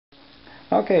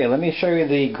Okay, let me show you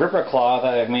the gripper claw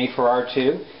that I've made for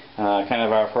R2. Kind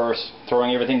of our first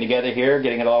throwing everything together here,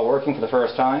 getting it all working for the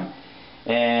first time.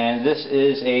 And this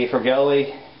is a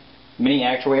Firgelli mini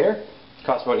actuator. It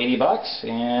costs about 80 bucks,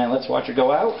 and let's watch it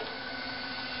go out.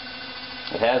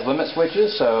 It has limit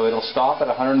switches, so it'll stop at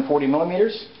 140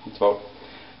 millimeters. It's about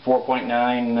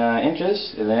 4.9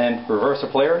 inches, and then reverse the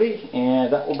polarity,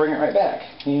 and that will bring it right back.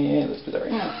 And let's do that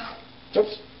right now.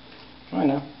 Oops. I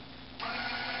know.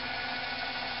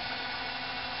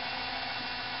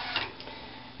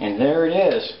 And there it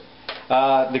is.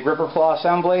 The gripper claw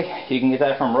assembly, you can get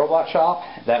that from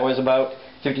RobotShop. That was about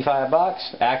 55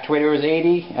 bucks. Actuator was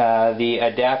 80. The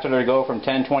adapter to go from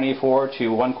 1024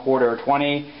 to 1/4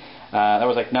 20. That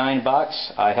was like 9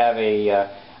 bucks. I have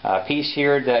a piece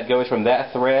here that goes from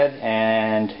that thread,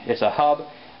 and it's a hub.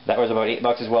 That was about 8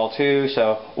 bucks as well too.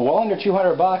 So well under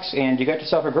 200 bucks, and you got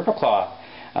yourself a gripper claw.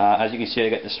 As you can see, I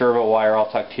got the servo wire all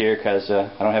tucked here because I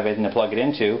don't have anything to plug it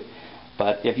into.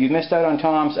 But if you missed out on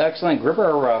Tom's excellent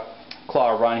gripper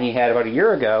claw run he had about a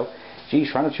year ago,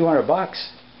 geez, for under 200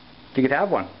 bucks, you could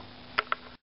have one.